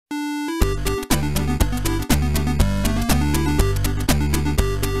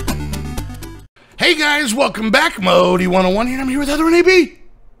Hey guys, welcome back, Modi 101 here. I'm here with Heather and AB.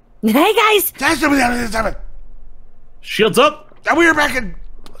 Hey guys! Shields up. And we are back in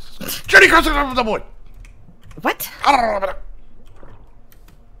Journey Across the Void. What?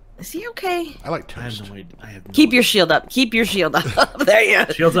 Is he okay? I like toast. I have no Keep your shield up. Keep your shield up. There you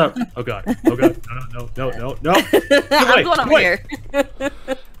go. Shields up. Oh god. Oh god. No. I'm going over here.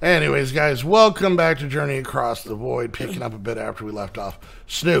 Anyways, guys, welcome back to Journey Across the Void. Picking up a bit after we left off.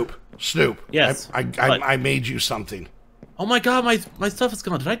 Snoop. Yes. I made you something. Oh my god, my stuff is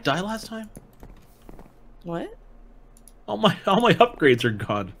gone. Did I die last time? What? All my upgrades are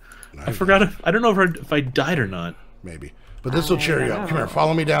gone. I forgot I don't know if I died or not. Maybe. But this will cheer you up. Come here,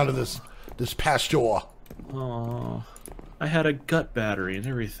 follow me down to this past door. Oh, I had a gut battery and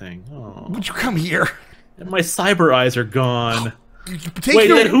everything. Oh. Would you come here? And my cyber eyes are gone. Wait,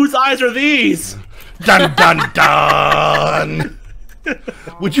 then whose eyes are these? Dun dun dun!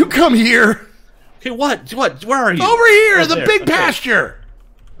 Would you come here? Okay, what? Where are you? Over here, oh, the there. big Okay. pasture.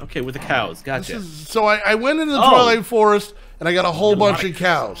 Okay, with the cows. Gotcha. So I went into the Twilight Forest and I got a whole bunch of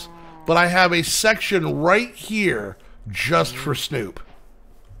cows. But I have a section right here just for Snoop.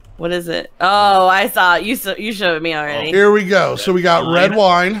 What is it? Oh, I saw it. You showed me already. Here we go. So we got red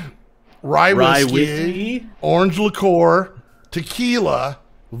wine, rye whiskey, orange liqueur, tequila,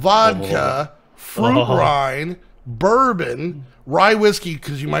 vodka, fruit rind, bourbon, rye whiskey,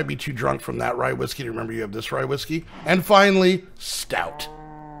 because you might be too drunk from that rye whiskey to remember you have this rye whiskey, and finally, stout.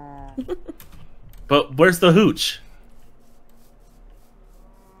 But where's the hooch?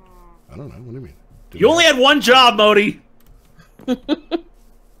 I don't know. What do you mean? You only had one job, Modi.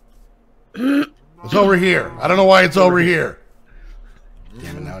 It's over here. I don't know why it's over here.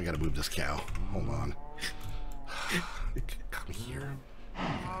 Damn it, now I gotta move this cow. Hold on. Come here.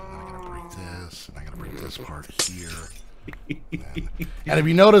 I gotta break this, and I gotta break this part here. And if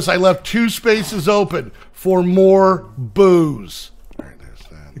you notice, I left 2 spaces open for more booze. Alright, there's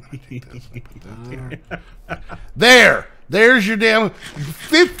that. I take this, I put that there. There's your damn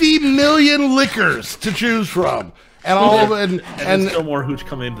 50 million liquors to choose from. And all of it, and there's still more hooch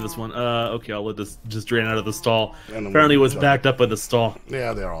coming into this one. Okay, I'll let this just drain out of the stall. Apparently, it was backed up in the stall.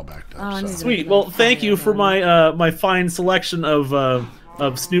 Yeah, they're all backed up. Oh, So. Sweet. Well, thank you for my my fine selection of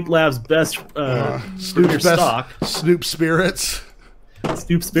Snoop Lab's best Snoop's stock. Snoop Spirits.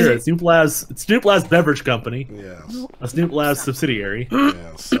 Snoop Spirits. Snoop Lab's beverage company. Yes. A Snoop Lab's subsidiary.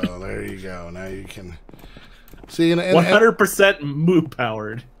 Yeah. So there you go. Now you can see. 100% moo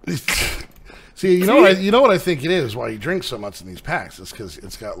powered. See, you know what I think it is why he drinks so much in these packs is because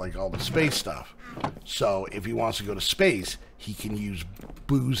it's got like all the space stuff. So if he wants to go to space, he can use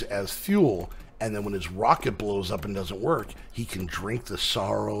booze as fuel, and then when his rocket blows up and doesn't work, he can drink the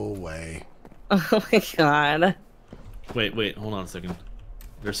sorrow away. Oh my god. Wait, hold on a second.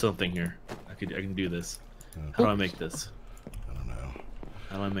 There's something here. I can do this. How do I make this? I don't know.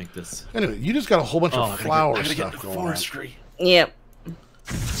 How do I make this? Anyway, you just got a whole bunch of flower stuff going forestry. Yep.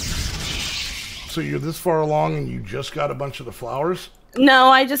 So you're this far along and you just got a bunch of the flowers? No,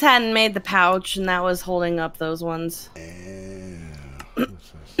 I just hadn't made the pouch, and that was holding up those ones. Okay. I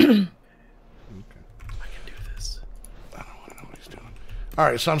can do this. I don't know what he's doing. All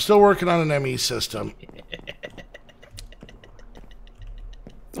right, so I'm still working on an ME system.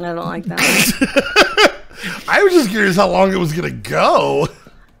 I don't like that. I was just curious how long it was gonna go.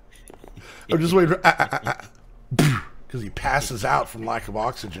 I'm just waiting for because he passes out from lack of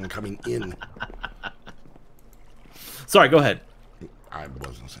oxygen coming in. Sorry, go ahead. I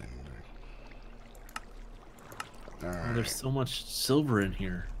wasn't saying anything. All right. Oh, there's so much silver in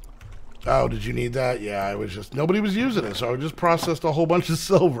here. Oh, did you need that? Yeah, I was just nobody was using it, so I just processed a whole bunch of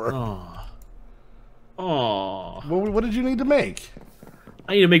silver. Oh. What did you need to make?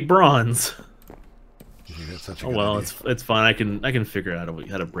 I need to make bronze. That's such a Oh good well, idea. it's fine. I can figure out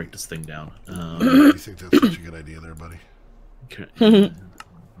how to break this thing down. You think that's such a good idea, there, buddy?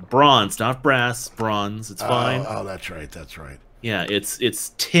 Bronze, not brass. Bronze. It's fine. Oh, that's right. That's right. Yeah, it's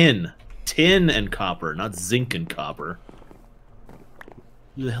tin and copper, not zinc and copper.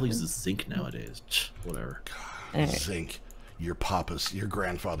 Who the hell uses zinc nowadays? Whatever. Zinc. Your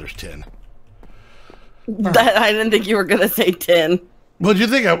grandfather's tin. I didn't think you were gonna say 10. What'd you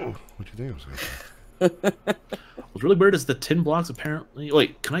think I was going to say? What's really weird is the tin blocks apparently.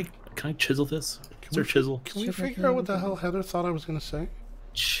 Wait, can I chisel this? Is there chisel? Can we figure out what the hell Heather thought I was going to say?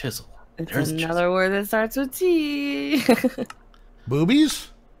 Chisel. It's There's another word that starts with T. Boobies?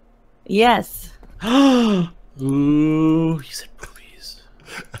 Yes. Ooh, you said boobies.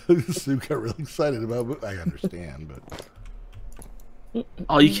 Sue got really excited about it. I understand, but...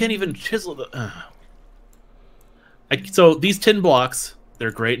 Oh, you can't even chisel the... So these tin blocks,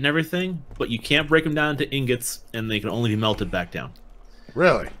 they're great and everything, but you can't break them down into ingots, and they can only be melted back down.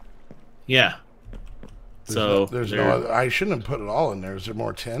 Really? Yeah. There's no other, I shouldn't have put it all in there. Is there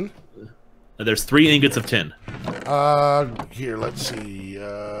more tin? There's 3 ingots of tin. Here, let's see.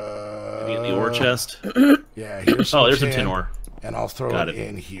 In the ore chest. Yeah, here's some there's tin, some tin ore. And I'll throw it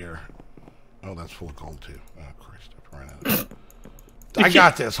in here. Oh, that's full of gold too. Oh, Christ, I ran out of I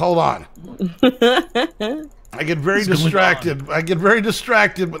got this. Hold on. I get very distracted. I get very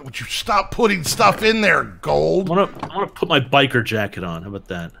distracted, but would you stop putting stuff in there, gold? I want to put my biker jacket on. How about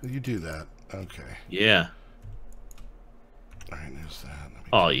that? You do that. Okay. Yeah. All right, there's that.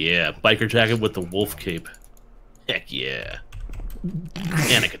 Oh, yeah. Biker jacket with the wolf cape. Heck yeah.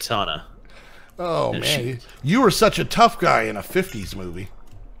 And a katana. Oh, and man. You were such a tough guy in a 50s movie.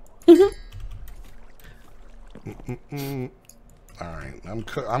 All right. I'm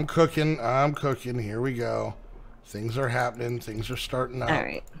cooking. I'm cooking. Here we go. Things are happening. Things are starting out. All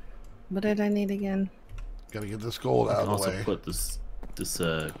right. What did I need again? Got to get this gold out of the way. I can also put this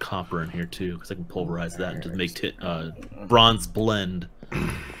copper in here, too, because I can pulverize that and just make bronze blend.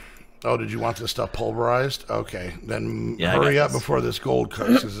 Oh, did you want this stuff pulverized? Okay, then hurry up before this gold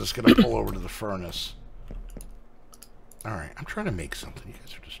cooks, because it's going to pull over to the furnace. All right, I'm trying to make something. You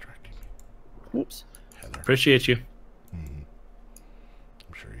guys are distracting me. Oops. Heather. Appreciate you. I'm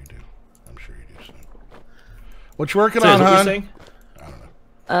sure you do. I'm sure you do, son. What you working on, hon? I don't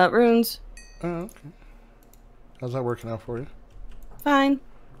know. Runes. Oh, okay. How's that working out for you? Fine.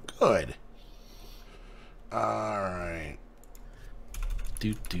 Good. All right.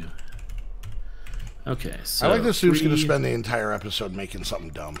 Okay, so I like that Soup's going to spend the entire episode making something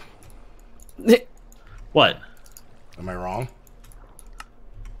dumb. What? Am I wrong?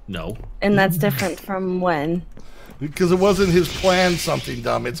 No. And that's different from when? Because it wasn't his plan something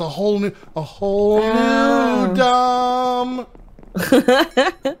dumb. It's a whole new dumb. All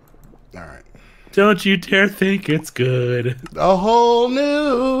right. Don't you dare think it's good. A whole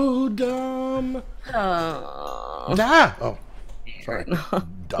new dumb. Oh. Oh. Sorry.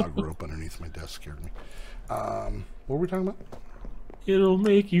 Dog rope underneath my desk scared me. What were we talking about? It'll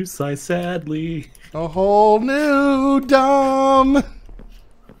make you sigh sadly. A whole new dumb.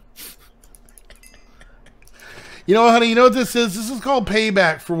 You know, honey, you know what this is? This is called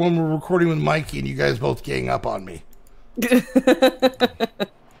payback for when we're recording with Mikey and you guys both gang up on me.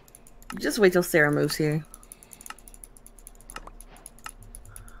 Just wait till Sarah moves here.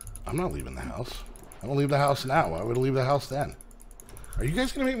 I'm not leaving the house. I don't leave the house now. Why would I leave the house then? Are you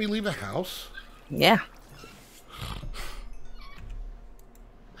guys going to make me leave the house? Yeah.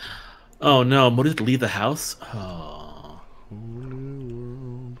 Oh, no. What did leave the house? Oh.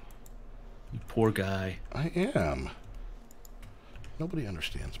 You poor guy. I am. Nobody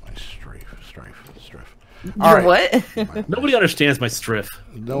understands my strife. All right. What? Nobody understands my strife.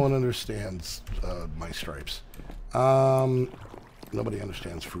 No one understands my stripes. Nobody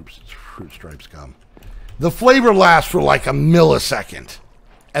understands fruit stripes gum. The flavor lasts for like a millisecond.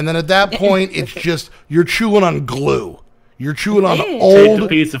 And then at that point, it's just, you're chewing on glue. You're chewing on old Take a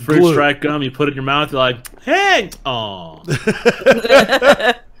piece of fruit stripe gum, you put it in your mouth, you're like, hey! Oh.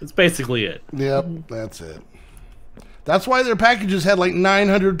 That's basically it. Yep, that's it. That's why their packages had like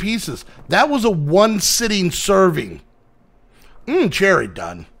 900 pieces. That was a one-sitting serving. Cherry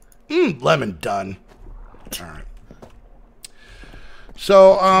done. Lemon done. All right.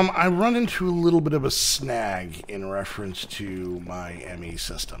 So, I run into a little bit of a snag in reference to my ME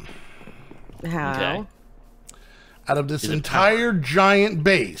system. How? Okay. Out of this entire giant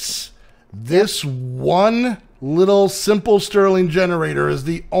base, this one little simple Stirling generator is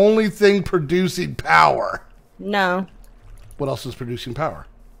the only thing producing power. No. What else is producing power?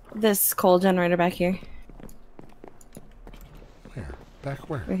 This coal generator back here. Where? Back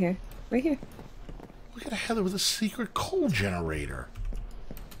where? Right here. Right here. Look at Heather with a secret coal generator.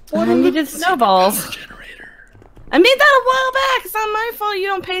 I needed snowballs. Generator. I made that a while back. It's not my fault you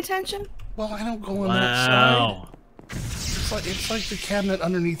don't pay attention. Well, I don't go on that side. It's like the cabinet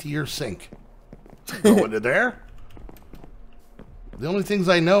underneath your sink. Go into there. The only things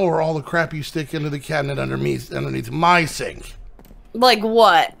I know are all the crap you stick into the cabinet underneath my sink. Like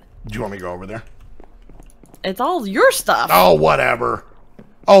what? Do you want me to go over there? It's all your stuff. Oh, whatever.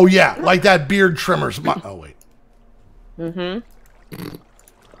 Oh, yeah, like that beard trimmer's oh, wait.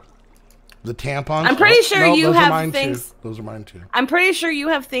 The tampons? I'm pretty sure you have mine things. Too. Those are mine too. I'm pretty sure you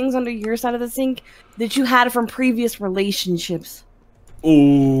have things under your side of the sink that you had from previous relationships.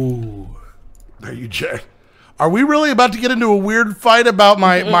 Ooh. Are you Jay? Are we really about to get into a weird fight about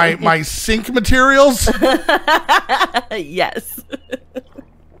my sink materials? Yes.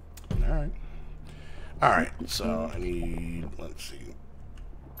 All right. So I need, let's see.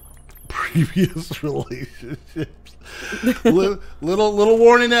 previous relationships. little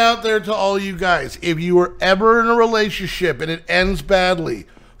warning out there to all you guys. If you were ever in a relationship and it ends badly,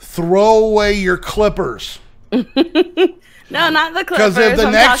 throw away your clippers. No, not the clippers. Because if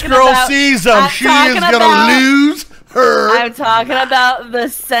the next girl sees them, she is going to lose her. I'm talking about the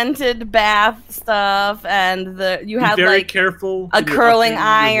scented bath stuff and you have very careful a curling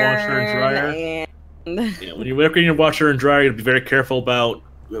iron. Washer and dryer. Yeah, when you're working your washer and dryer, you have to be very careful about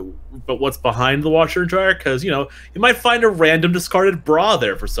what's behind the washer and dryer, because you might find a random discarded bra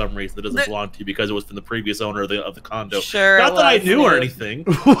there for some reason that doesn't belong to you because it was from the previous owner of the condo. Sure, not that I knew or anything.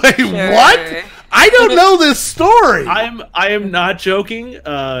 Wait, what? I don't know this story. I am not joking.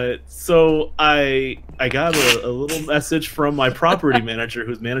 So I got a little message from my property manager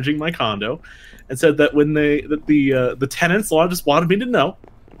who's managing my condo, and said that when the tenants just wanted me to know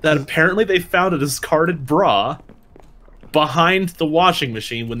that apparently they found a discarded bra behind the washing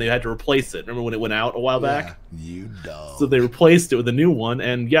machine when they had to replace it. Remember when it went out a while back? You dog. So they replaced it with a new one,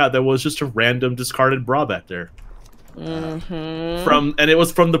 and yeah, there was just a random discarded bra back there. And it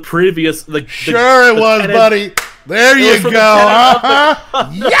was from the previous. Sure, it was, buddy. There you go.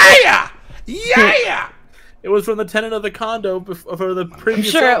 Yeah, yeah. It was from the tenant of the condo for the previous.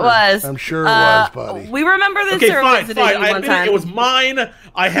 I'm sure it was. I'm sure it was, buddy. We remember this. Okay, fine. I admit it was mine.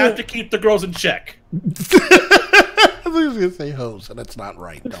 I have to keep the girls in check. I was going to say hose, and that's not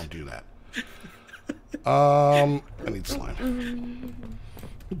right. Don't do that. I need slime.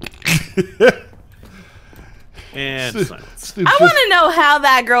 And silence. I want to know how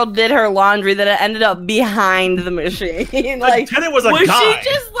that girl did her laundry that it ended up behind the machine. The tenant was a guy. Was she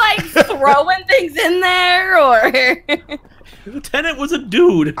just throwing things in there, or? The tenant was a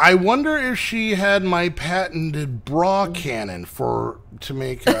dude. I wonder if she had my patented bra cannon to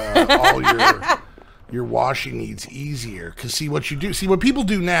make all your washing needs easier. Because see what people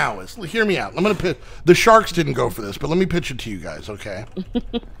do now is, hear me out. I'm gonna pitch. The Sharks didn't go for this, but let me pitch it to you guys, okay?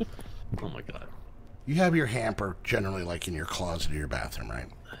 Oh my god. You have your hamper generally in your closet or your bathroom, right?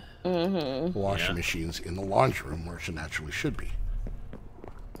 Mm-hmm. Washing machine's in the laundry room where it naturally should be.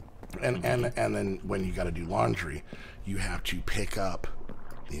 And then when you got to do laundry, you have to pick up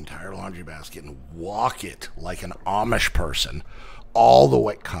the entire laundry basket and walk it like an Amish person all the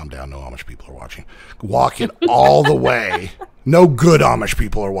way. Calm down, no Amish people are watching. Walk it all the way. No good Amish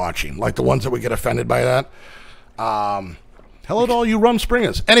people are watching, like the ones that would get offended by that. Hello to all you rum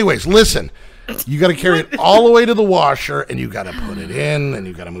springers. Anyways, listen. You got to carry it all the way to the washer, and you got to put it in, and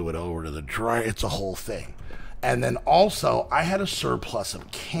you got to move it over to the dryer. It's a whole thing. And then also, I had a surplus of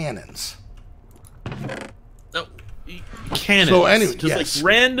cannons. No, cannons. So anyway, just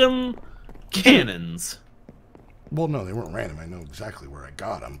random cannons. Well, no, they weren't random. I know exactly where I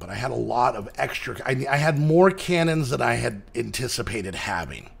got them, but I had a lot of extra. I had more cannons than I had anticipated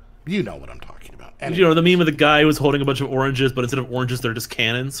having. You know what I'm talking about. Anyway. You know the meme of the guy who was holding a bunch of oranges, but instead of oranges, they're just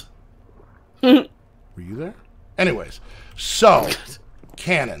cannons. Were you there? Anyways, so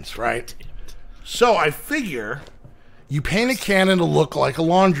cannons, right? So I figure you paint a cannon to look like a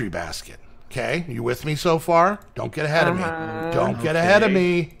laundry basket. Okay, you with me so far? Don't get ahead of me. Don't get ahead of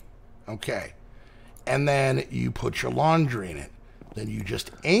me. Okay, and then you put your laundry in it. Then you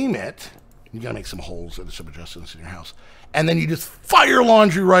just aim it. You gotta make some holes or some adjustments in your house, and then you just fire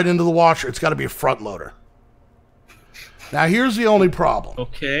laundry right into the washer. It's got to be a front loader. Now here's the only problem.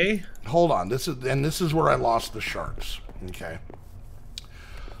 Okay. Hold on. This is where I lost the Sharks. Okay.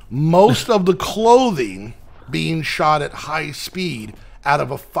 Most of the clothing being shot at high speed out of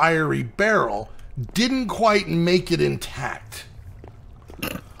a fiery barrel didn't quite make it intact.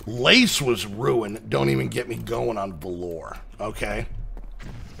 Lace was ruined. Don't even get me going on velour. Okay.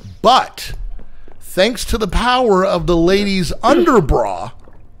 But thanks to the power of the ladies' underbra,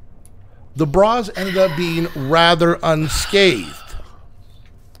 the bras ended up being rather unscathed.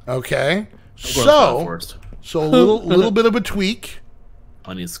 Okay, so a little bit of a tweak.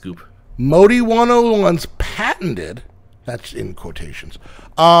 Onion scoop. Modi 101's patented, that's in quotations,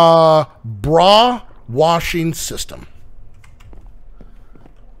 bra washing system.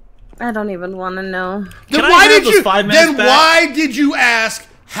 I don't even want to know. Then why did you ask?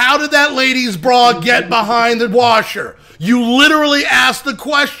 How did that lady's bra get behind the washer? You literally asked the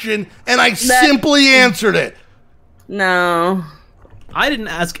question, and I simply answered it. No. I didn't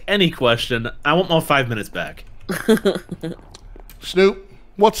ask any question. I want my 5 minutes back. Snoop,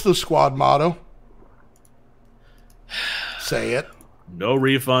 what's the squad motto? Say it. No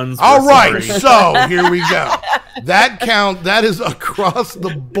refunds. All right, so here we go. That is across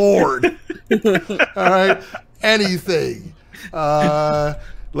the board. All right, anything.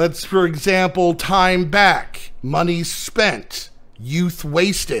 Let's, for example, time back, money spent. youth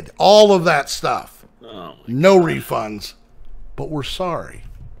wasted, all of that stuff. Oh, No refunds, but we're sorry.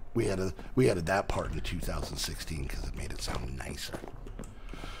 We added that part in 2016 because it made it sound nicer.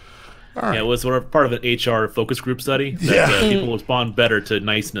 All right. Yeah, it was sort of part of an HR focus group study that people respond better to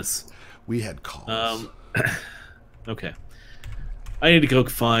niceness. We had calls. Okay. I need to go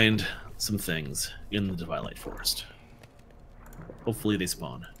find some things in the Twilight Forest. Hopefully they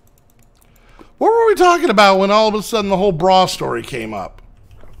spawn. What were we talking about when all of a sudden the whole bra story came up?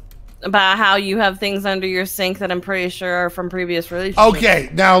 About how you have things under your sink that I'm pretty sure are from previous relationships.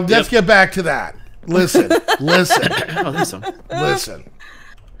 Okay, now let's get back to that. Listen. Oh, there's some. Listen.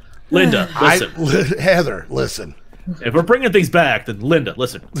 Linda, listen. Heather, listen. If we're bringing things back, then Linda,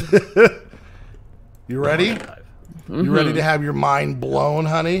 listen. You ready? You ready to have your mind blown,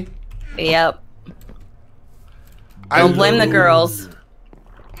 honey? Yep. Don't blame the girls.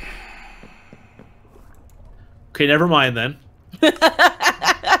 Okay, never mind then.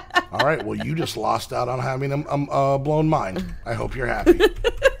 All right, well, you just lost out on having a blown mind. I hope you're happy.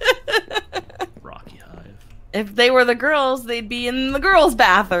 Rocky Hive. If they were the girls, they'd be in the girls'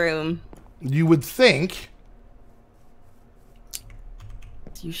 bathroom. You would think.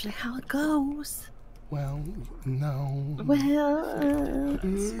 It's usually how it goes. Well, no. Well.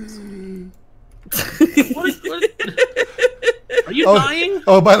 What? Are you dying?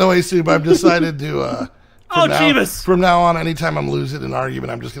 Oh, by the way, Sue, I've decided to. Jeebus! From now on, anytime I'm losing an argument,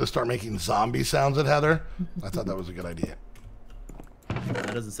 I'm just going to start making zombie sounds at Heather. I thought that was a good idea.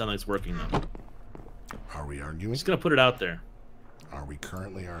 That doesn't sound like it's working, though. Are we arguing? Just going to put it out there. Are we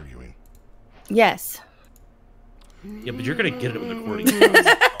currently arguing? Yes. Yeah, but you're going to get it with recording.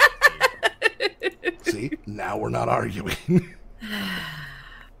 See? Now we're not arguing.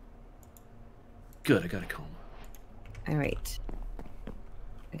 Good, I got a comb. All right.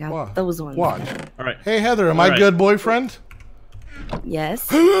 I got those ones. Watch. All right. Hey, Heather, am I good boyfriend? Yes.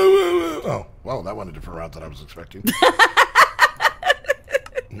 Oh, well, that went a different route than I was expecting.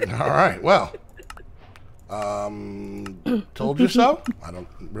 All right, well. Told you so? I don't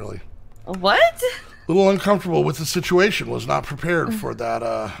really. What? A little uncomfortable with the situation. Was not prepared for that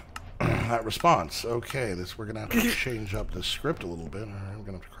that response. Okay, we're going to have to change up the script a little bit. All right, we're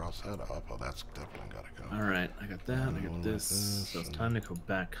going to have to cross that off. Oh, that's definitely got to go. All right, I got that. I got this. So it's time to go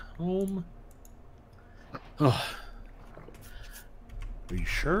back home. Oh. Are you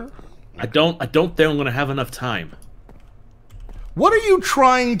sure? I don't think I'm going to have enough time. What are you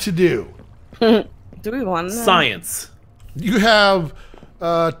trying to do? Do we want to? Science. You have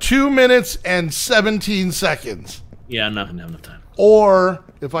 2 minutes and 17 seconds. Yeah, I'm not going to have enough time. Or,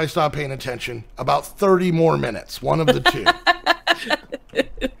 if I stop paying attention, about 30 more minutes. One of the two.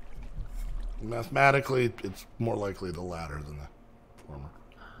 Mathematically, it's more likely the latter than the former.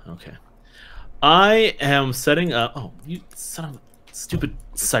 Okay. I am setting up... Oh, you son of a stupid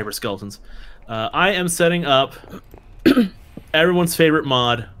cyber skeletons. I am setting up everyone's favorite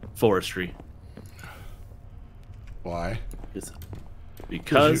mod, forestry. Why?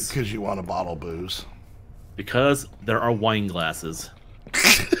 Because you want to bottle booze. Because there are wine glasses.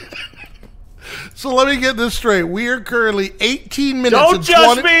 So let me get this straight. We are currently 18 minutes Don't and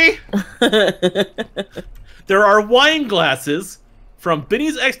judge me! There are wine glasses from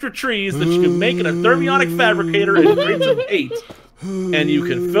Benny's Extra Trees that you can make in a thermionic fabricator and grades of 8. And you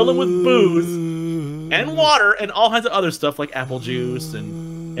can fill them with booze and water and all kinds of other stuff like apple juice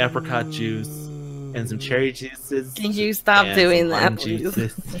and apricot juice and some cherry juices. Can you stop doing that, please?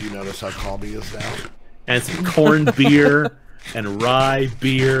 Did you notice how calm he is now? And some corn beer and rye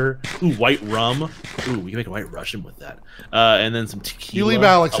beer. Ooh, white rum. Ooh, we can make a white Russian with that. And then some tequila. You leave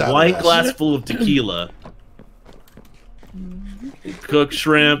Alex out a wine glass full of tequila. Cooked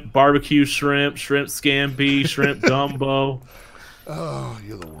shrimp, barbecue shrimp, shrimp scampi, shrimp gumbo. Oh,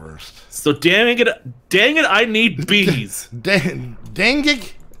 you're the worst. So dang it, I need bees. Dang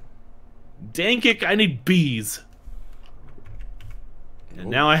it, I need bees. And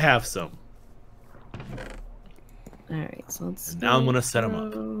now I have some. Alright, so let's... And now I'm going to set them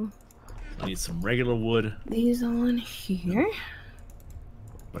up. I need some regular wood. These on here.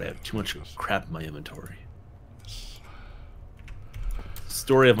 But I have too much crap in my inventory.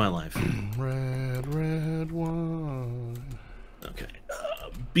 Story of my life. Red wine. Okay.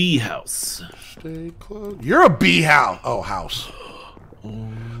 Bee house. Stay close. You're a bee house. Oh, house.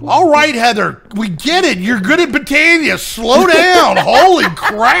 All right, Heather. We get it. You're good at Britannia. Slow down. Holy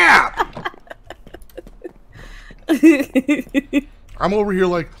crap. I'm over here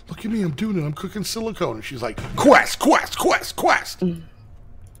like, look at me. I'm doing it. I'm cooking silicone. And she's like, Quest.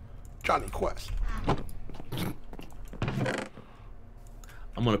 Johnny Quest.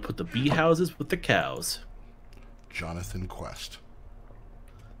 I'm going to put the bee houses with the cows. Jonathan Quest.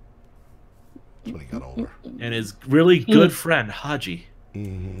 That's when he got older. And his really good friend, Haji.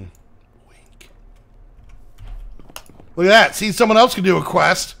 Mm-hmm. Wink. Look at that. See, someone else can do a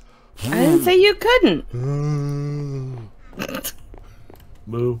quest. I didn't say you couldn't.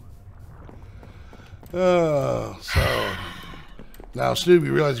 Moo. Oh, so now, Snoop,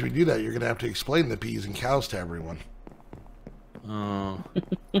 you realize if you do that, you're going to have to explain the peas and cows to everyone. Oh.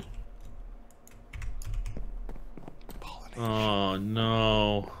 Oh,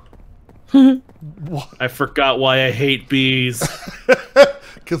 no. What? I forgot why I hate bees.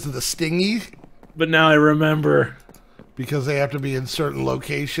 Because of the stingy? But now I remember. Because they have to be in certain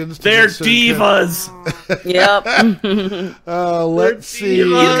locations. They're divas. Yep. Let's see.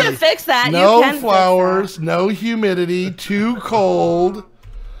 You can fix that. No you can flowers, no humidity, too cold.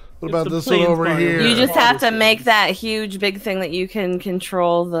 What about this one over here? You just have to make that huge big thing that you can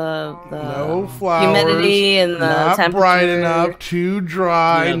control the no flowers, humidity and the not temperature. Bright enough, too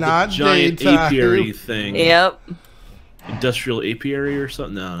dry, Yeah, not the giant daytime. apiary thing. Yep. Industrial apiary or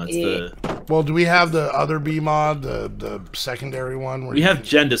something? No, that's the... Well, do we have the other bee mod, the secondary one? Where We have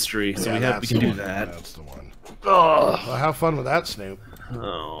Gendistry, so Yeah, we can do one. that. That's the one. Oh. Well, have fun with that, Snoop.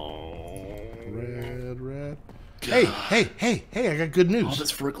 Oh. Red. Hey, I got good news. All this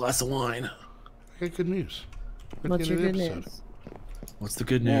for a glass of wine. I got good news. What's your good news? What's the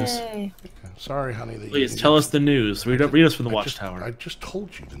good news? Yay. Sorry, honey. That Please you tell us the news. Read us from the watchtower. I just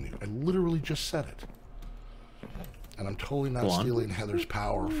told you the news. I literally just said it. And I'm totally not stealing Heather's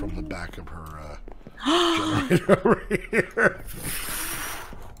power from the back of her generator over here.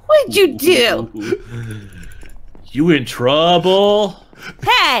 What'd you do? You in trouble?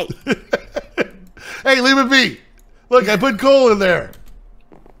 Hey! Hey, leave it be. Look, I put coal in there.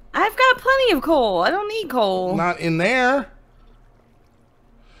 I've got plenty of coal. I don't need coal. Not in there.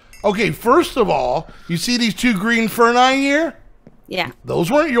 Okay, first of all, you see these two green ferni here? Yeah.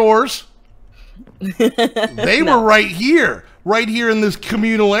 Those weren't yours. They were right here in this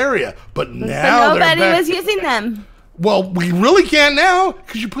communal area. But now But nobody they're back. was using them. Well, we really can't now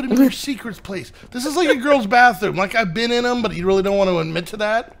because you put them in your secrets place. This is like a girl's bathroom. Like, I've been in them, but you really don't want to admit to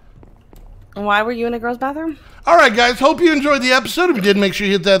that. Why were you in a girl's bathroom? All right, guys. Hope you enjoyed the episode. If you did, make sure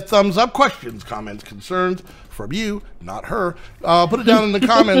you hit that thumbs up. Questions, comments, concerns from you, not her. Put it down in the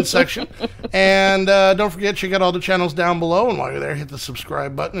comments section. And don't forget, check out all the channels down below. And while you're there, hit the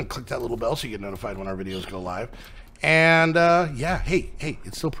subscribe button and click that little bell so you get notified when our videos go live. And, yeah, hey,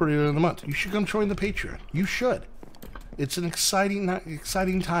 it's still pretty early in the month. You should come join the Patreon. You should. It's an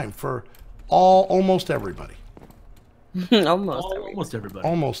exciting time for almost everybody. Almost everybody.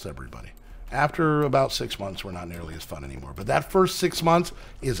 Almost everybody. After about 6 months, we're not nearly as fun anymore. But that first 6 months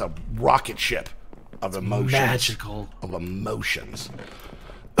is a rocket ship of emotions. Magical. Of emotions.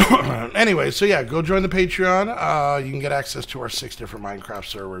 Anyway, so yeah, go join the Patreon. You can get access to our 6 different Minecraft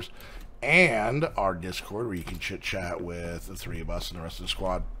servers and our Discord where you can chit-chat with the 3 of us and the rest of the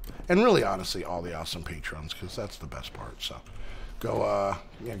squad. And really, honestly, all the awesome patrons, because that's the best part. So go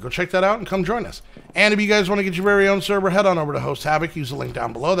check that out and come join us. And if you guys want to get your very own server, head on over to Host Havoc. Use the link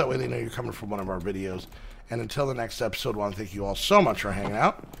down below. That way they know you're coming from one of our videos. And until the next episode, I want to thank you all so much for hanging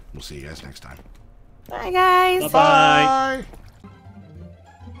out. We'll see you guys next time. Bye, guys. Bye-bye. Bye.